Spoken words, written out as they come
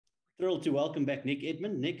Thrilled to welcome back Nick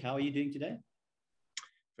Edmund. Nick, how are you doing today?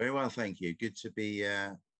 Very well, thank you. Good to be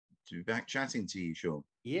back chatting to you, Sean.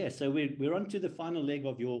 Yeah, so we're on to the final leg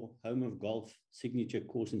of your Home of Golf signature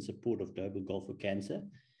course in support of global golf for cancer.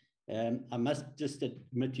 I must just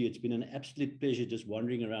admit to you, it's been an absolute pleasure just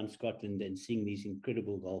wandering around Scotland and seeing these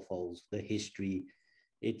incredible golf holes, the history.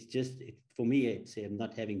 It's just, for me, it's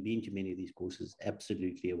not having been to many of these courses,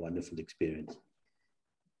 absolutely a wonderful experience.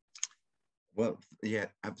 Well, yeah,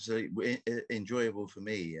 absolutely enjoyable for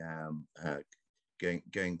me.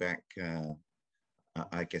 Going back,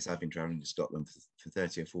 I guess I've been traveling to Scotland for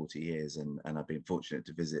 30 or 40 years, and I've been fortunate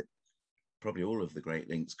to visit probably all of the Great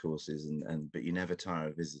Links courses, but you never tire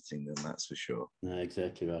of visiting them, that's for sure. No,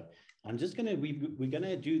 exactly right. We're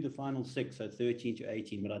gonna do the final six, so 13 to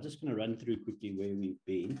 18, but I'm just gonna run through quickly where we've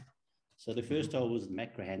been. So the first hole was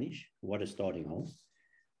Machrihanish, what a starting hole.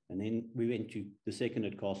 And then we went to the second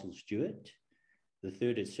at Castle Stewart, the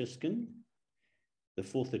third at Siskin, the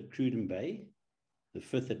fourth at Cruden Bay, the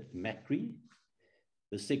fifth at Macri,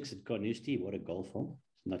 the sixth at Carnoustie, what a golf hole.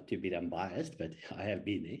 Not to be unbiased, but I have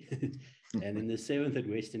been there. And then the seventh at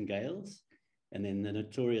Western Gales, and then the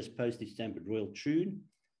notorious postage stamp at Royal Troon.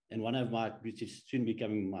 And one of my, which is soon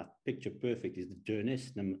becoming my picture perfect, is the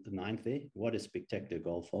Durness, the ninth there. What a spectacular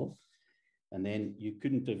golf hole. And then you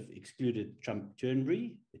couldn't have excluded Trump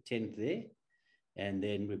Turnbury, the 10th there. And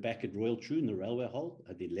then we're back at Royal Troon, the railway hole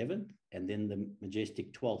at the 11th, and then the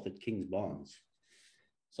majestic 12th at King's Barnes.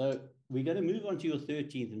 So we're going to move on to your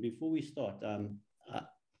 13th. And before we start,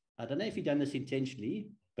 I don't know if you've done this intentionally,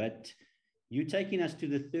 but you're taking us to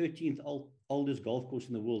the 13th oldest golf course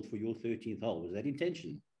in the world for your 13th hole. Was that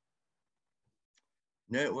intentional?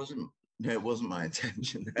 No, it wasn't. No, it wasn't my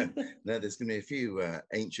intention. No, there's going to be a few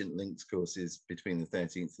ancient links courses between the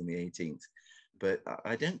 13th and the 18th. But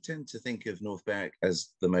I don't tend to think of North Berwick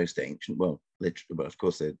as the most ancient. Well, literally, but of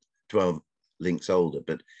course, they're 12 links older,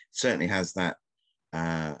 but it certainly has that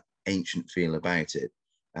ancient feel about it.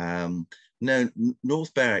 No,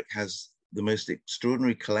 North Berwick has the most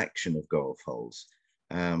extraordinary collection of golf holes.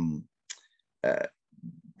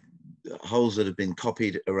 Holes that have been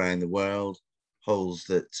copied around the world, holes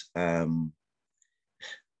that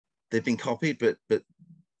they've been copied, but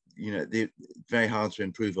you know, they're very hard to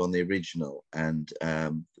improve on the original. And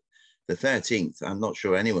the 13th, I'm not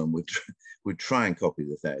sure anyone would try and copy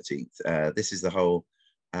the 13th. This is the hole.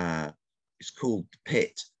 It's called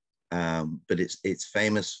Pit, but it's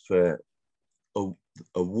famous for a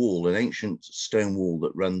wall, an ancient stone wall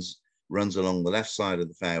that runs along the left side of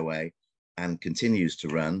the fairway and continues to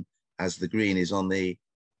run as the green is on the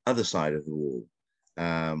other side of the wall.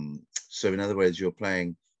 So in other words, you're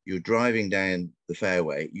driving down the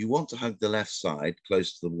fairway. You want to hug the left side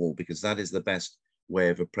close to the wall because that is the best way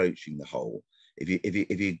of approaching the hole.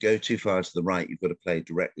 If you go too far to the right, you've got to play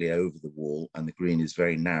directly over the wall, and the green is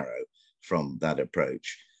very narrow from that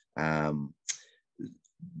approach. Having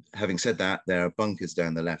said that, there are bunkers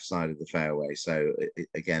down the left side of the fairway. So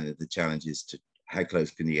again, the challenge is to how close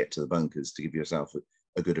can you get to the bunkers to give yourself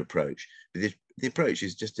a good approach. But the approach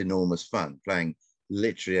is just enormous fun, playing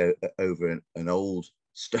literally over an old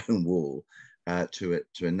stone wall to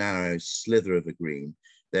a narrow slither of a green.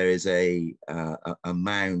 There is a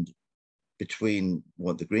mound between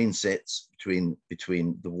what the green sits between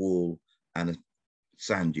the wall and a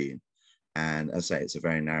sand dune. And as I say, it's a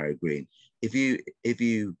very narrow green. If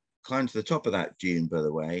you climb to the top of that dune, by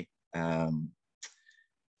the way,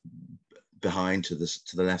 behind to the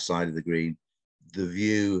left side of the green, the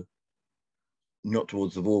view, not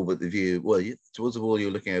towards the wall, but the view, well, towards the wall,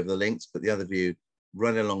 you're looking over the links, but the other view,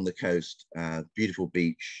 right along the coast, beautiful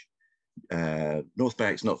beach. North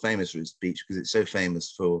Berwick's not famous for its beach because it's so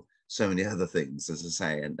famous for so many other things, as I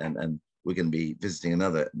say, and we're going to be visiting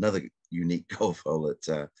another unique golf hole at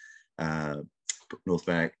North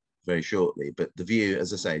Berwick very shortly. But the view,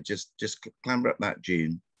 as I say, just clamber up that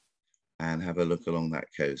dune and have a look along that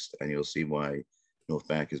coast, and you'll see why North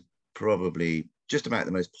Berwick is probably just about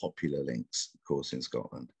the most popular links course in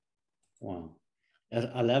Scotland. Wow.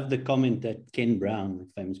 I love the comment that Ken Brown, the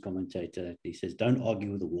famous commentator, he says, "Don't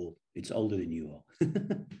argue with the wall. It's older than you are."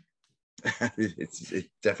 it's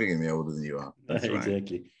definitely going to be older than you are. That's right.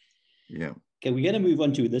 Exactly. Yeah. Okay, we're going to move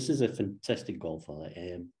on to, this is a fantastic golf hole.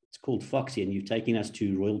 It's called Foxy, and you're taking us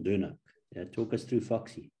to Royal Dornoch. Talk us through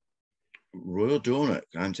Foxy. Royal Dornoch,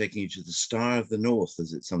 I'm taking you to the Star of the North,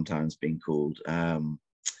 as it's sometimes been called.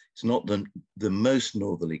 It's not the most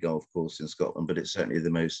northerly golf course in Scotland, but it's certainly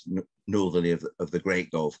the most northerly of the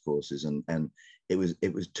great golf courses. And it was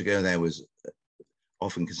to go there was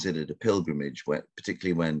often considered a pilgrimage,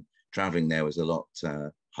 particularly when traveling there was a lot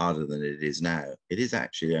harder than it is now. It is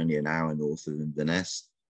actually only an hour north of Inverness,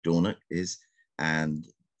 Dornoch is, and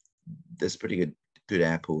there's pretty good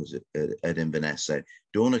airports at Inverness. So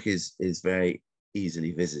Dornoch is very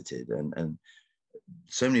easily visited, and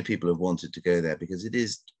so many people have wanted to go there because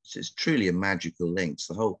it's truly a magical links.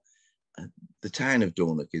 The town of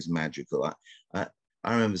Dornoch is magical. I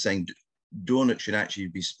remember saying Dornoch should actually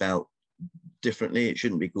be spelt differently. It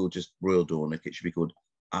shouldn't be called just Royal Dornoch. It should be called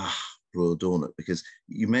Royal Dornoch, because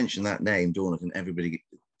you mention that name Dornoch and everybody,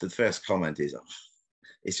 the first comment is,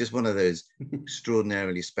 it's just one of those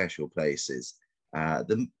extraordinarily special places.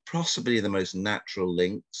 Possibly the most natural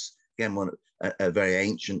links. Again, a very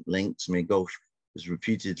ancient links. I mean, golf is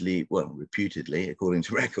reputedly, according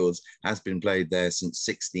to records, has been played there since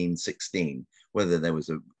 1616. Whether there was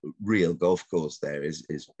a real golf course there is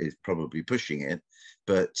probably pushing it,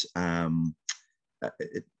 but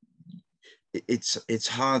it's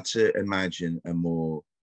hard to imagine a more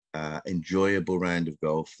enjoyable round of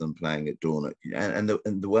golf than playing at Dornoch, and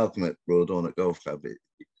the welcome at Royal Dornoch Golf Club.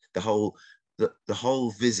 The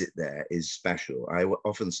whole visit there is special. I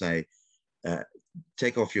often say,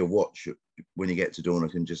 take off your watch when you get to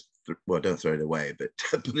Dornoch and just, don't throw it away, but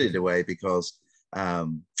put it away, because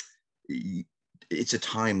it's a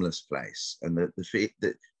timeless place, and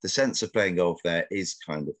the sense of playing golf there is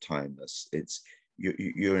kind of timeless.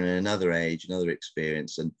 You're in another age, another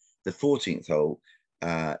experience, and the 14th hole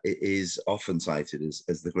it is often cited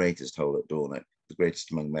as the greatest hole at Dornoch, the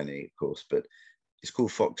greatest among many, of course, but it's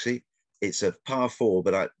called Foxy. It's a par 4,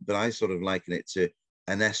 but I sort of liken it to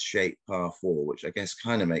an S-shaped par 4, which I guess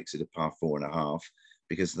kind of makes it a par 4.5,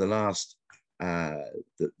 because the last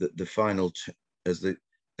the final as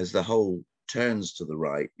the hole turns to the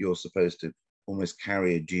right, you're supposed to almost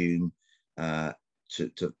carry a dune to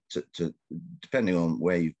depending on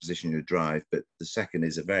where you position your drive, but the second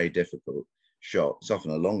is a very difficult shot. It's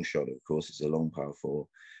often a long shot, of course. It's a long par 4,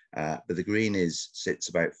 but the green sits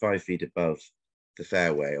about 5 feet above the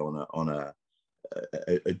fairway on a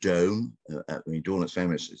dome. I mean, Dornoch's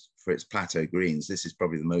famous for its plateau greens. This is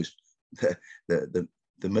probably the most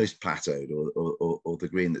the most plateaued, or the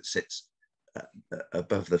green that sits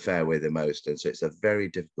above the fairway the most, and so it's a very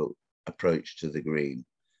difficult approach to the green.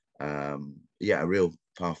 A real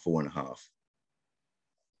par 4.5.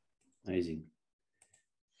 Amazing.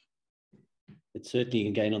 It's certainly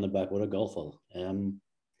a gain on the back. What a golf hole.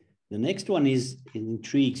 The next one it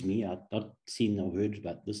intrigues me. I've not seen or heard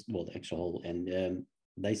about this, the actual hole. And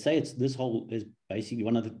they say this hole is basically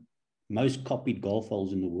one of the most copied golf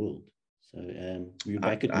holes in the world. So we're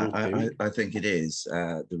back at North Berwick. I think it is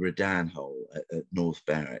the Redan hole at North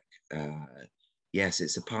Berwick. Yes,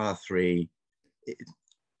 it's a par 3.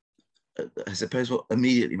 I suppose what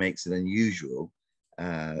immediately makes it unusual,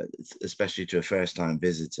 especially to a first-time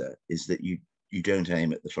visitor, is that you don't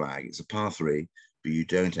aim at the flag. It's a par 3, but you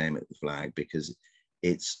don't aim at the flag, because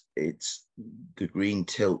it's the green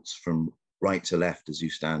tilts from right to left as you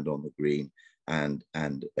stand on the green, and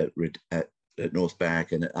at North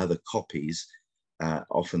Berwick and at other copies,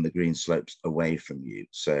 often the green slopes away from you.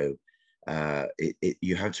 So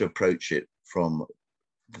you have to approach it from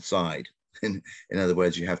the side. In other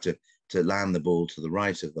words, you have to land the ball to the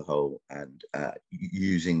right of the hole, and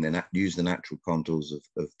use the natural contours of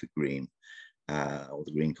the green, or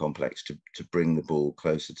the green complex, to bring the ball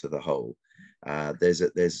closer to the hole. There's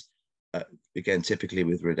again, typically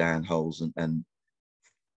with Redan holes, and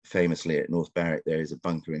famously at North Berwick, there is a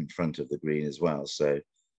bunker in front of the green as well. So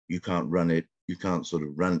you can't run it. You can't sort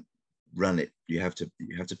of run it. You have to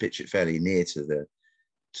pitch it fairly near to the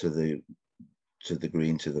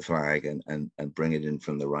green, to the flag, and bring it in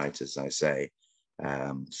from the right, as I say.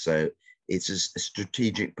 So it's a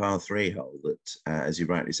strategic par 3 hole that, as you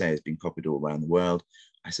rightly say, has been copied all around the world.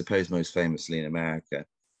 I suppose most famously in America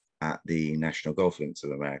at the National Golf Links of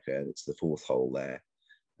America. It's the 4th hole there.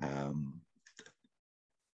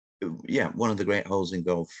 One of the great holes in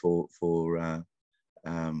golf for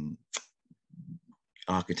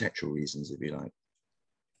architectural reasons, if you like.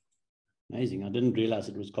 Amazing. I didn't realize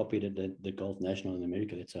it was copied at the Golf National in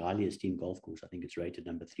America. It's a highly esteemed golf course. I think it's rated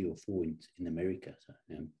number 3 or 4 in America. So,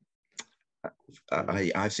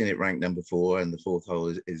 I've seen it ranked number 4, and the 4th hole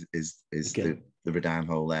is okay. the Redan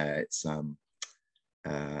hole there. It's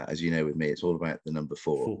as you know, with me, it's all about the number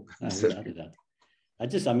 4. I think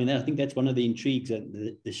that's one of the intrigues,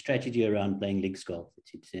 the strategy around playing links golf.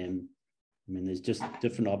 There's just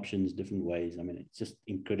different options, different ways. It's just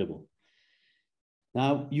incredible.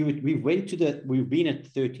 Now, we've been at the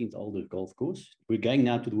 13th oldest golf course. We're going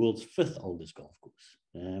now to the world's 5th oldest golf course.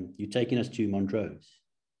 You're taking us to Montrose,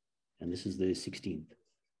 and this is the 16th.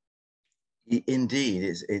 Indeed,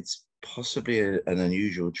 it's possibly an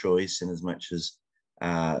unusual choice, in as much as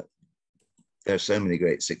there are so many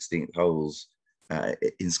great 16th holes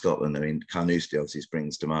in Scotland. I mean, Carnoustie obviously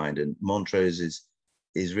springs to mind, and Montrose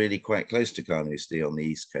is really quite close to Carnoustie on the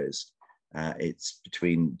east coast. It's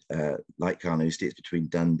between, like Carnoustie, it's between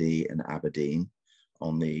Dundee and Aberdeen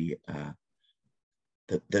on the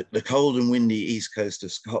cold and windy east coast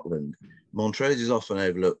of Scotland. Montrose is often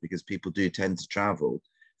overlooked because people do tend to travel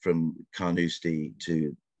from Carnoustie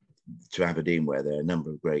to Aberdeen, where there are a number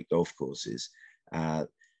of great golf courses.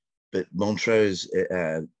 But Montrose,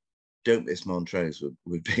 don't miss Montrose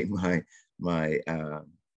would be my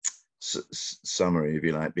summary, if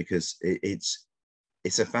you like, because it's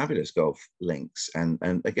a fabulous golf links, and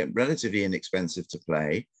again, relatively inexpensive to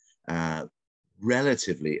play,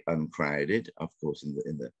 relatively uncrowded. Of course,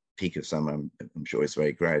 in the peak of summer, I'm sure it's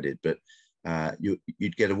very crowded, but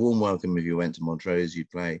you'd get a warm welcome if you went to Montrose. You'd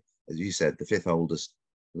play, as you said, the 5th oldest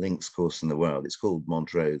links course in the world. It's called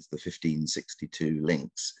Montrose, the 1562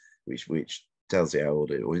 links, which tells you how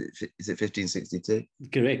old it is. Is it 1562?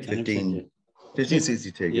 Correct.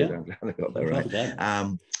 1562. Yeah. Good. I'm glad I got that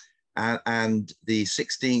right. And the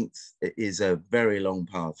 16th is a very long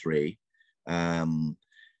par 3.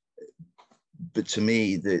 But to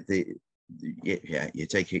me, you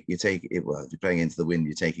take it. Well, if you're playing into the wind,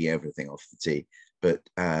 you're taking everything off the tee. But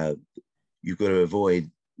you've got to avoid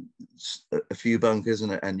a few bunkers,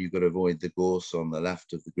 and you've got to avoid the gorse on the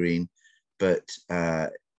left of the green. But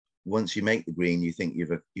once you make the green, you think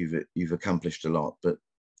you've accomplished a lot. But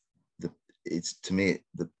it's, to me,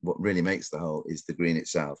 what really makes the hole is the green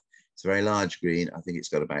itself. It's a very large green. I think it's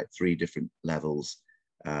got about 3 different levels.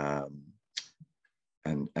 And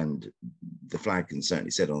the flag can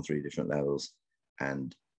certainly sit on 3 different levels.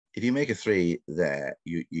 And if you make a 3 there,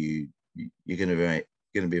 you're going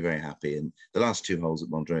to be very happy. And the last 2 holes at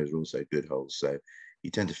Montrose are also good holes. So you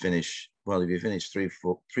tend to finish, well, if you finish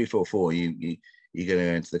 3-4-4, you're going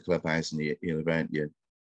to go into the clubhouse and you'll event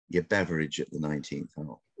your beverage at the 19th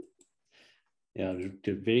hole. Yeah,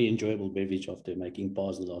 a very enjoyable beverage after making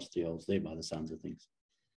pars the last 3 holes there, by the sounds of things.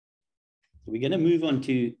 So we're going to move on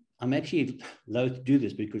to, I'm actually loath to do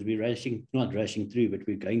this because we're not rushing through, but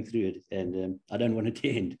we're going through it, and I don't want it to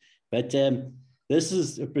end. But this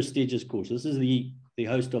is a prestigious course. This is the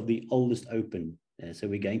host of the oldest Open. So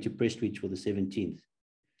we're going to Prestwich for the 17th.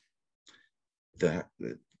 The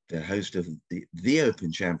host of the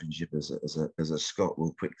Open Championship, as a Scot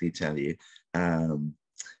will quickly tell you,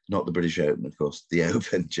 not the British Open, of course, the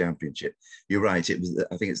Open Championship. You're right. It was,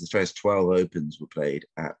 I think it's the first 12 Opens were played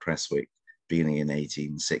at Prestwich, beginning in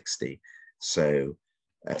 1860. So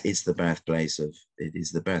it is the birthplace of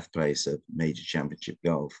major championship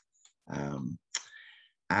golf.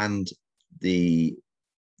 And the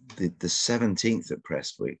 17th at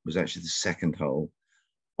Prestwich was actually the 2nd hole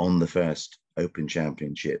on the first Open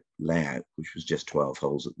Championship layout, which was just 12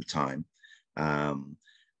 holes at the time.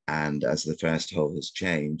 And as the first hole has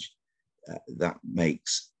changed, that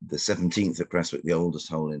makes the 17th at Prestwich the oldest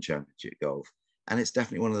hole in championship golf. And it's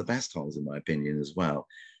definitely one of the best holes, in my opinion, as well.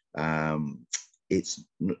 It's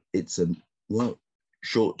a, well,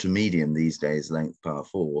 short to medium these days length par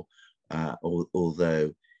 4,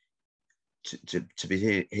 although to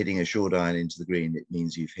be hitting a short iron into the green, it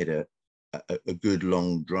means you've hit a good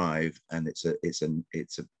long drive, and it's a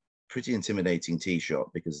pretty intimidating tee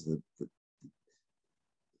shot, because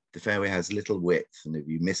the fairway has little width, and if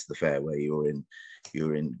you miss the fairway, you're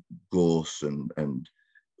in gorse and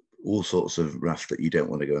all sorts of rough that you don't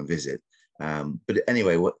want to go and visit. But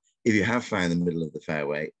anyway, if you have found the middle of the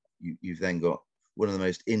fairway, you've then got one of the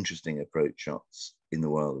most interesting approach shots in the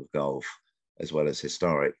world of golf, as well as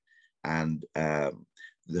historic. And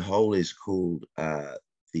the hole is called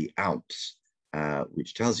the Alps,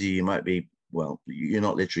 which tells you might be, well, you're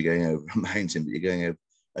not literally going over a mountain, but you're going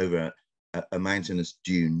over a mountainous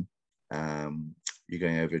dune. You're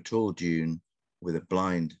going over a tall dune with a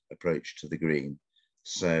blind approach to the green.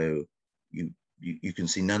 So you can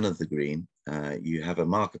see none of the green. You have a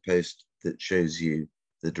marker post that shows you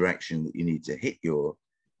the direction that you need to hit your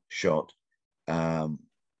shot.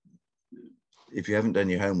 If you haven't done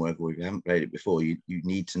your homework, or if you haven't played it before, you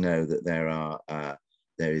need to know that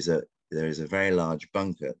there is a very large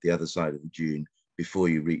bunker at the other side of the dune before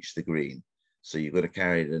you reach the green. So you've got to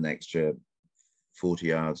carry it an extra 40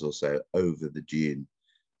 yards or so over the dune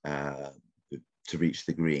to reach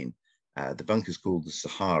the green. The bunker's called the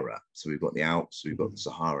Sahara. So we've got the Alps, we've got the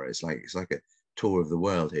Sahara. It's like a tour of the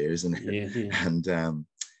world here, isn't it? Yeah. And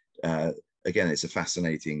again, it's a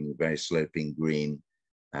fascinating, very sloping green.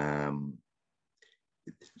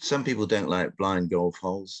 Some people don't like blind golf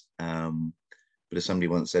holes, but as somebody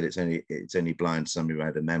once said, it's only blind to somebody who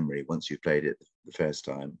had a memory once you've played it the first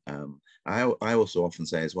time. I also often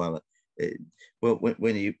say as well, well,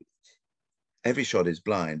 when you, every shot is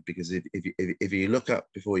blind, because if you look up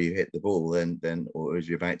before you hit the ball, then or as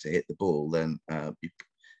you're about to hit the ball, then you're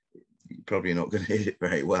probably not going to hit it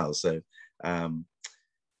very well. So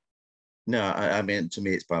no, I mean, to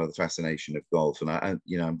me, it's part of the fascination of golf, and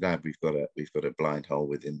I'm glad we've got a blind hole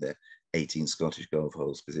within the 18 Scottish golf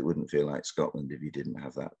holes, because it wouldn't feel like Scotland if you didn't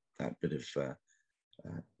have that bit of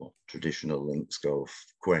traditional links golf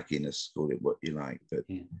quirkiness, call it what you like, but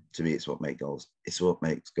to me, it's what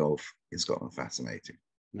makes golf in Scotland fascinating.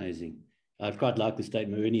 Amazing. I've quite like the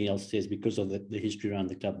statement Ernie else says, because of the history around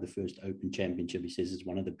the club, the first Open Championship, he says it's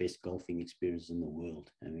one of the best golfing experiences in the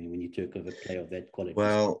world. I mean, when you talk of a play of that quality.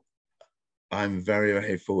 Well, I'm very,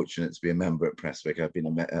 very fortunate to be a member at Prestwick. I've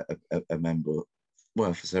been a member,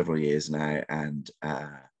 well, for several years now, and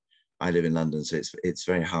I live in London, so it's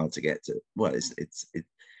very hard to get to. Well,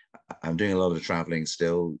 I'm doing a lot of traveling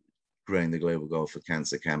still, growing the Global Golf for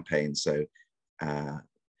Cancer campaign, so I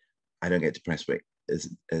don't get to Prestwick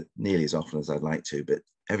nearly as often as I'd like to. But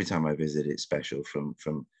every time I visit, it's special. From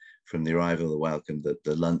the arrival, the welcome,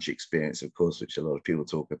 the lunch experience, of course, which a lot of people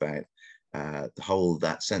talk about. The whole,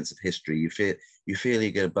 that sense of history, you feel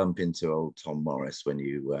you're going to bump into old Tom Morris when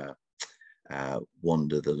you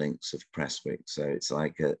wander the links of Prestwick. So it's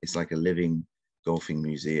like a living golfing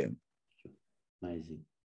museum. Amazing.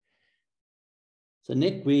 So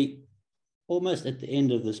Nick, we almost at the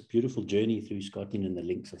end of this beautiful journey through Scotland and the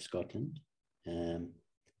links of Scotland.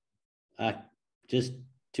 Just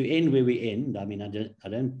to end where we end, I mean, I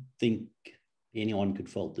don't think anyone could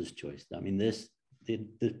fault this choice. I mean,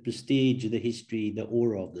 the prestige, the history, the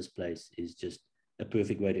aura of this place is just a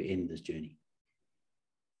perfect way to end this journey.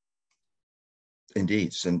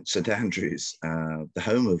 Indeed, St Andrews, the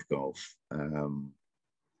home of golf.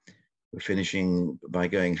 We're finishing by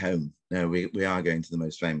going home. No, we are going to the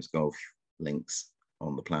most famous golf links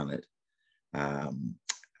on the planet.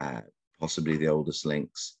 Possibly the oldest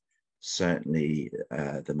links, certainly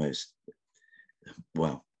the most,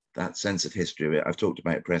 well, that sense of history of it. I've talked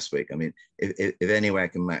about Prestwick. I mean, if anywhere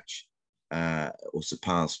can match or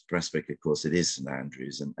surpass Prestwick, of course, it is St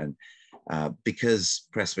Andrews. And because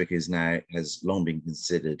Prestwick has long been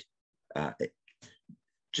considered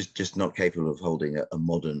just not capable of holding a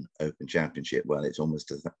modern Open Championship. Well, it's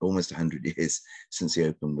almost 100 years since the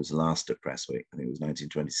Open was last at Prestwick. I think it was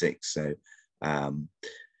 1926. So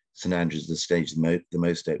St Andrews has staged the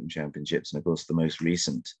most Open Championships, and of course the most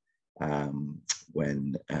recent,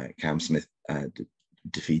 when Cam Smith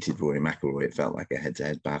defeated Rory McIlroy. It felt like a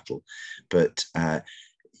head-to-head battle, but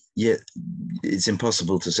yet it's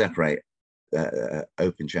impossible to separate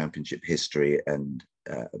Open Championship history and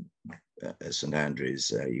St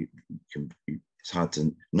Andrews. It's hard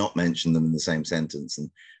to not mention them in the same sentence.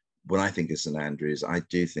 And when I think of St Andrews, I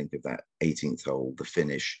do think of that 18th hole, the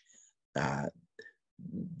finish,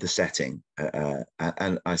 the setting,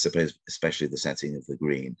 and I suppose especially the setting of the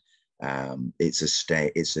green.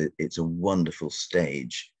 It's a wonderful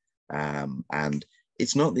stage, and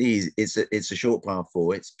it's not the easy. It's a short par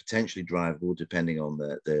 4. It's potentially drivable depending on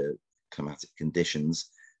the climatic conditions,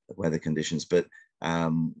 the weather conditions, but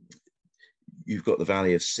you've got the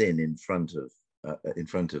Valley of Sin in front of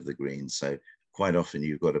the green, so quite often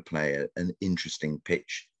you've got to play an interesting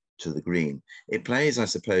pitch to the green. It plays, I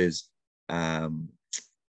suppose, if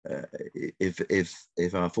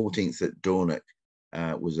our 14th at Dornoch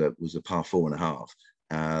was a par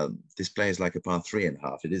 4.5, this plays like a par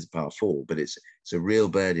 3.5. It is a par 4, but it's a real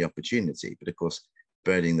birdie opportunity. But of course,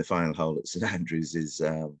 birdieing the final hole at St Andrews is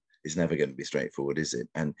never going to be straightforward, is it?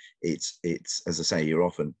 And it's as I say, you're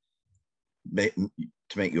often to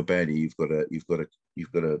make your birdie, you've got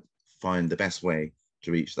to find the best way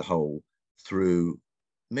to reach the hole through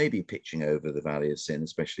maybe pitching over the Valley of Sin,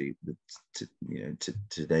 especially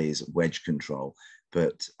today's wedge control.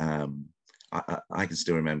 But I can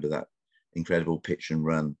still remember that incredible pitch and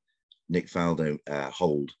run Nick Faldo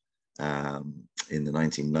hold in the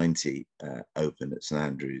 1990 Open at St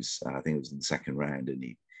Andrews. I think it was in the second round, and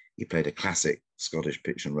he played a classic Scottish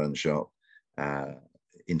pitch and run shot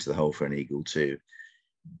into the hole for an eagle too.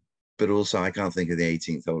 But also, I can't think of the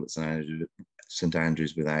 18th hole at St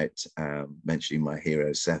Andrews without mentioning my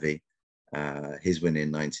hero Seve. His win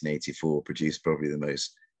in 1984 produced probably the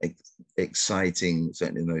most exciting,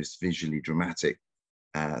 certainly the most visually dramatic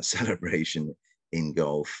celebration in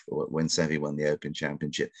golf when Seve won the Open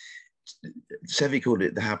Championship. Seve called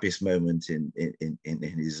it the happiest moment in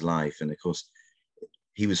his life, and of course,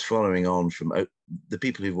 he was following on from the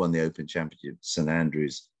people who won the Open Championship, St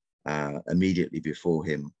Andrews. Immediately before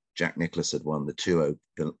him, Jack Nicklaus had won the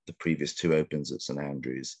previous 2 Opens at St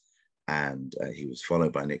Andrews, and he was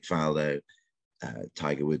followed by Nick Faldo.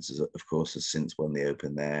 Tiger Woods, of course, has since won the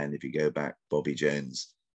Open there. And if you go back, Bobby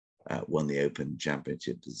Jones won the Open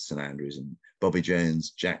Championship at St Andrews. And Bobby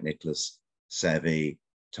Jones, Jack Nicklaus, Seve,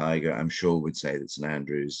 Tiger, I'm sure would say that St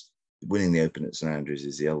Andrews, winning the Open at St Andrews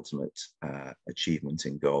is the ultimate achievement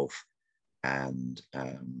in golf. And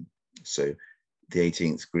so the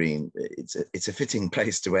 18th green, it's a fitting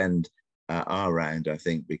place to end our round, I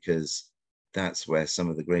think, because that's where some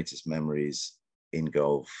of the greatest memories in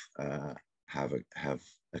golf have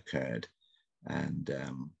occurred. And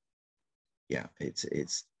yeah,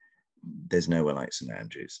 there's nowhere like St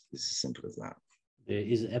Andrews. It's as simple as that. There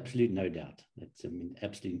is absolute no doubt. That's, I mean,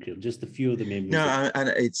 absolutely incredible. Just a few of the memories. No, and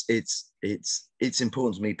it's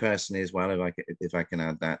important to me personally as well. If I can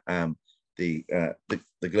add that, the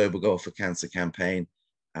Global Golf for Cancer campaign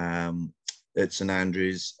at St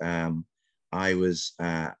Andrews.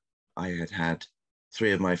 I had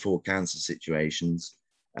 3 of my 4 cancer situations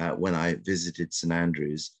when I visited St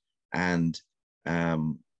Andrews, and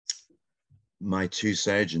my 2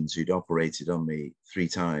 surgeons who'd operated on me 3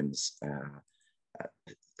 times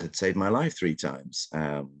had saved my life 3 times.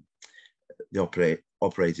 They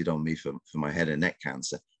operated on me for my head and neck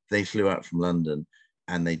cancer. They flew out from London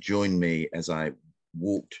and they joined me as I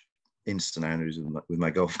walked into St Andrews with my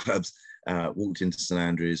golf clubs, walked into St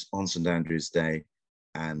Andrews on St Andrews Day,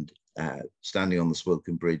 and standing on the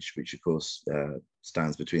Swilcan Bridge, which of course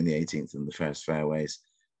stands between the 18th and the first fairways,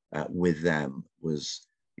 with them was,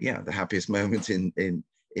 yeah, the happiest moment in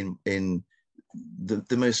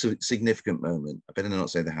the most significant moment. I better not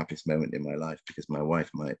say the happiest moment in my life because my wife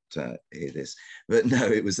might hear this, but no,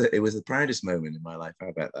 it was the proudest moment in my life. How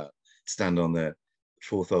about that? Stand on the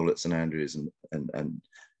 4th hole at St Andrews and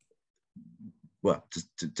well,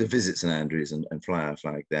 to visit St Andrews and fly our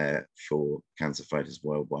flag there for cancer fighters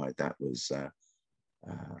worldwide. That was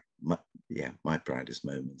my proudest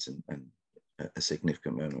moment and a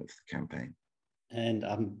significant moment of the campaign. And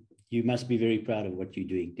you must be very proud of what you're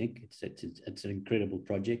doing, Nick. It's an incredible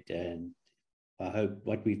project, and I hope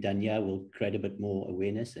what we've done here will create a bit more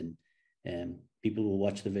awareness, and people will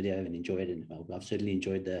watch the video and enjoy it. And I've certainly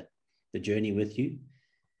enjoyed the journey with you.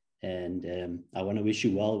 And I want to wish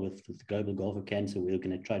you well with the Global Golf for Cancer. We're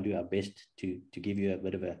going to try and do our best to give you a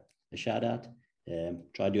bit of a shout out.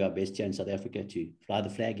 Try to do our best here in South Africa to fly the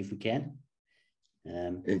flag if we can.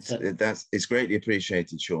 It's greatly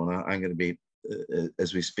appreciated, Sean. I'm going to be,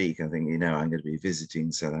 as we speak, I think I'm going to be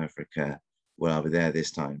visiting South Africa. Well, I'll be there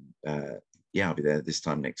this time. I'll be there this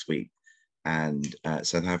time next week. And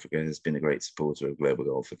South Africa has been a great supporter of Global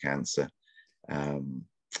Golf for Cancer.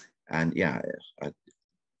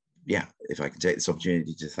 If I can take this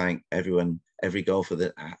opportunity to thank every golfer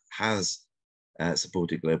that has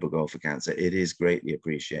supported Global Golf for Cancer, it is greatly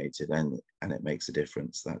appreciated and it makes a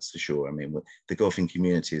difference, that's for sure. I mean, the golfing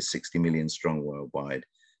community is 60 million strong worldwide.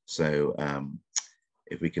 So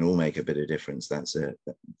if we can all make a bit of difference, that's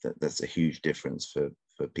a huge difference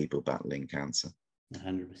for people battling cancer.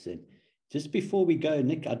 100%. Just before we go,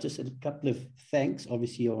 Nick, I just had a couple of thanks.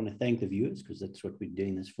 Obviously, I want to thank the viewers because that's what we're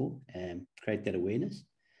doing this for, and create that awareness.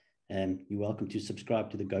 You're welcome to subscribe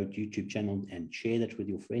to the GOAT YouTube channel and share that with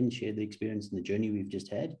your friends, share the experience and the journey we've just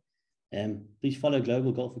had. Please follow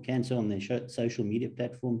Global Golf for Cancer on their social media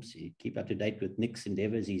platforms. Keep up to date with Nick's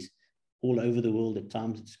endeavors. He's all over the world at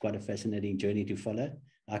times. It's quite a fascinating journey to follow.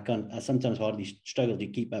 I sometimes hardly struggle to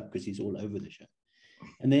keep up because he's all over the show.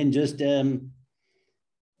 And then just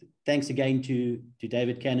thanks again to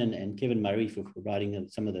David Cannon and Kevin Murray for providing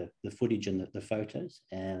some of the footage and the photos.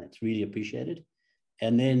 And it's really appreciated.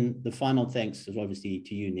 And then the final thanks is obviously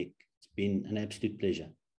to you, Nick. It's been an absolute pleasure.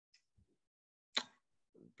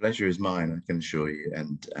 Pleasure is mine, I can assure you.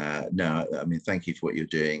 And no, I mean, thank you for what you're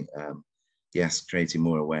doing. Yes, creating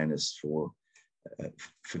more awareness for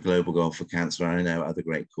Global Golf for Cancer. I know other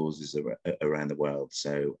great causes around the world.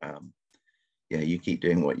 So yeah, you keep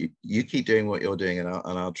doing what you keep doing what you're doing, and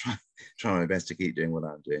I'll try my best to keep doing what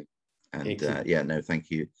I'm doing. And yeah, no, thank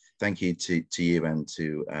you to you and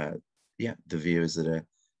to the viewers that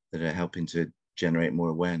are helping to generate more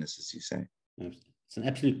awareness, as you say. It's an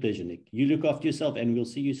absolute pleasure, Nick. You look after yourself, and we'll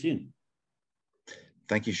see you soon.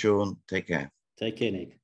 Thank you, Sean. Take care. Take care, Nick.